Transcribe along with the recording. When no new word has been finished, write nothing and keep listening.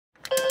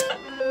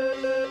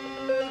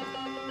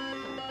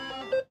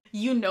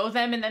you know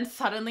them and then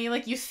suddenly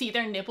like you see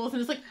their nipples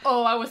and it's like,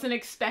 oh, I wasn't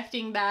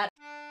expecting that.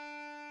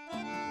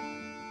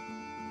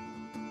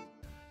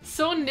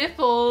 So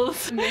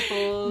nipples.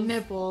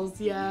 Nipples,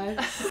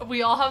 yes.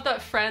 We all have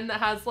that friend that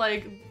has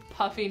like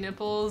puffy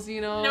nipples, you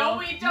know? No,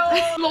 we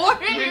don't.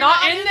 Lauren, You're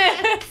not in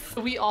this.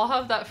 We all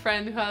have that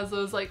friend who has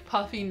those like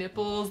puffy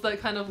nipples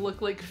that kind of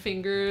look like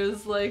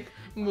fingers like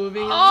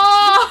moving.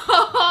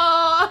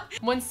 Oh!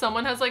 When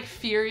someone has like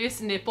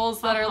furious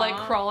nipples that are like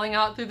crawling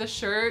out through the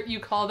shirt, you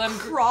call them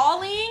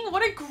crawling?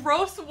 What a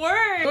gross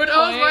word. Who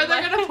knows where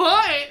they're gonna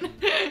point?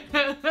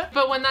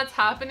 But when that's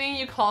happening,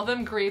 you call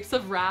them grapes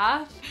of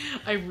wrath.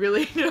 I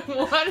really don't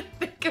want to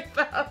think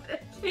about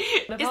it.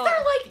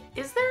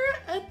 Is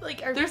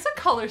there There's a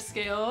color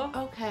scale.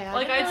 Okay,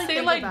 like I'd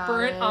say like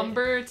burnt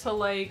umber to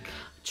like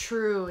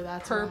true,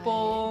 that's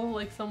purple, right.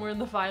 like somewhere in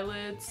the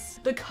violets.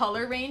 The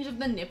color range of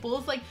the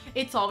nipples, like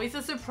it's always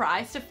a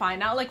surprise to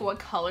find out like what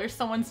color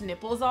someone's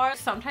nipples are.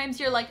 Sometimes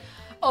you're like,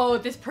 oh,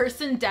 this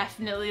person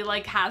definitely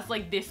like has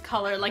like this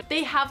color. Like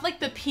they have like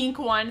the pink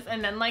ones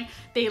and then like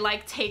they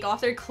like take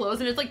off their clothes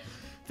and it's like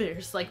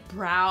there's like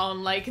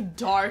brown, like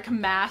dark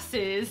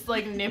masses,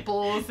 like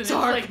nipples, and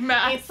dark it's like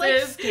masses. It's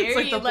like scary. It's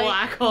like the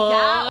black hole.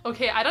 Yeah.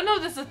 Okay, I don't know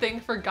if this is a thing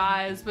for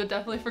guys, but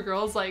definitely for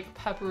girls, like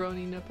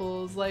pepperoni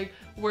nipples, like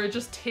where it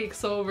just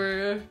takes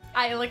over.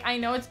 I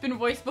know it's been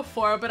voiced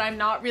before, but I'm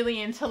not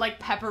really into like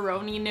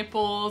pepperoni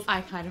nipples.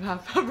 I kind of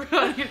have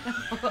pepperoni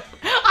nipples.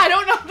 I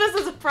don't know if this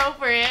is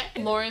appropriate.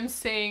 Lauren's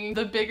saying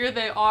the bigger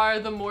they are,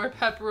 the more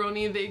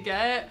pepperoni they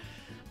get.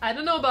 I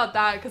don't know about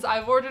that because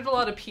I've ordered a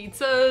lot of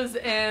pizzas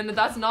and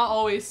that's not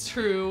always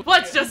true.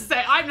 Let's just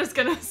say, I'm just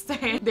gonna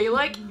say, they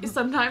like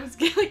sometimes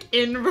get like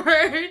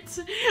invert.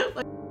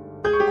 Like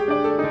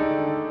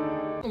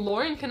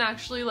Lauren can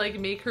actually like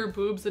make her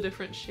boobs a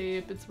different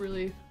shape. It's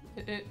really,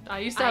 I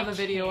used to have a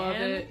video of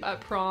it at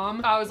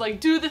prom. I was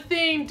like, do the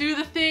thing,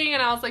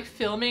 and I was like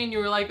filming and you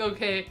were like,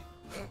 okay.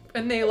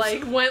 And they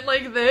like went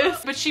like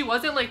this, but she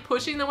wasn't like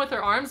pushing them with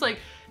her arms, like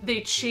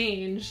they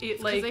changed.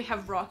 It like they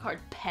have rock hard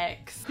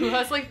pecs. Who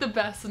has like the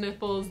best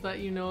nipples that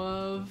you know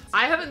of?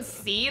 I haven't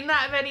seen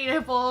that many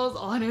nipples,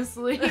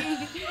 honestly.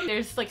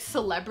 There's like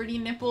celebrity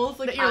nipples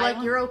like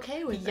that you're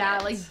okay with. Yeah,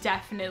 it. like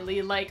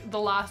definitely. Like The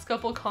last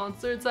couple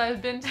concerts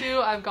I've been to,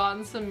 I've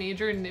gotten some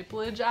major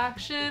nipplage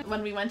action.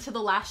 when we went to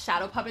the last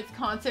Shadow Puppets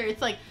concert,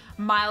 it's like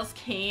Miles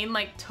Kane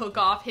like took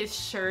off his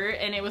shirt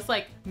and it was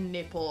like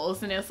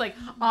nipples and it was like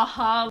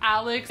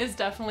Alex is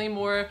definitely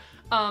more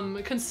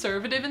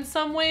conservative in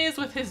some ways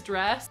with his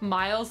dress.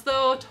 Miles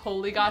though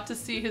totally got to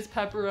see his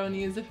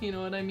pepperonis, if you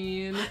know what I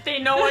mean. They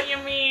know what you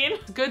mean.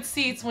 Good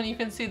seats when you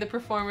can see the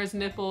performer's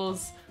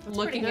nipples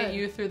looking at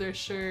you through their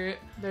shirt.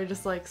 They're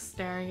just like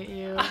staring at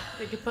you.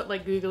 They could put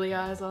like googly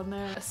eyes on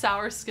there.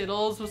 Sour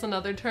Skittles was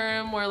another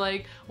term where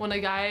like when a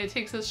guy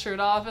takes his shirt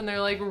off and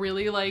they're like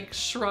really like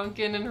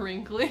shrunken and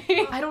wrinkly.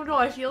 I don't know,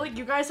 I feel like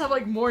you guys have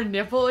like more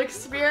nipple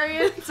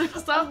experience or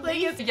something.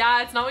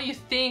 Yeah, it's not what you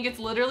think. It's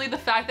literally the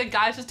fact that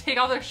guys just take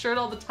off their shirt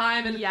all the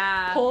time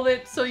and pull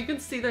it so you can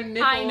see their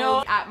nipples. I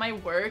know at my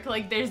work,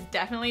 like there's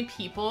definitely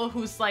people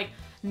whose like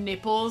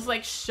nipples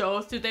like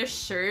show through their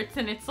shirts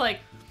and it's like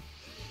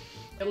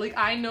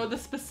I know the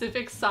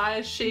specific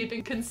size, shape,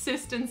 and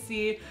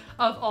consistency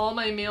of all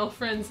my male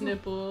friends'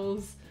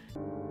 nipples.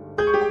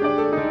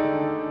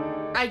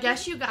 I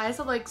guess you guys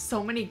have like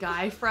so many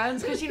guy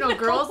friends because you know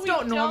girls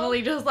don't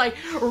normally just like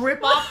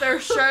rip off their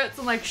shirts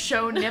and like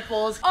show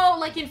nipples. Oh,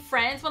 like in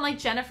Friends when like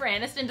Jennifer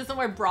Aniston doesn't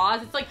wear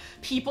bras, it's like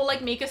people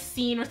like make a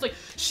scene where it's like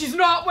she's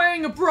not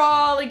wearing a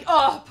bra, like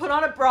oh put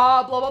on a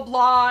bra, blah blah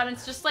blah, and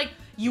it's just like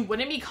you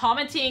wouldn't be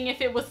commenting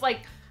if it was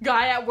like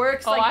guy at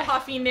work's like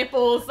puffy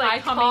nipples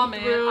like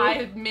coming through.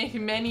 I make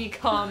many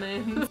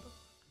comments.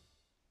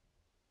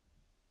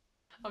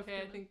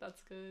 Okay, I think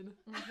that's good.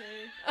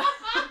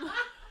 Okay.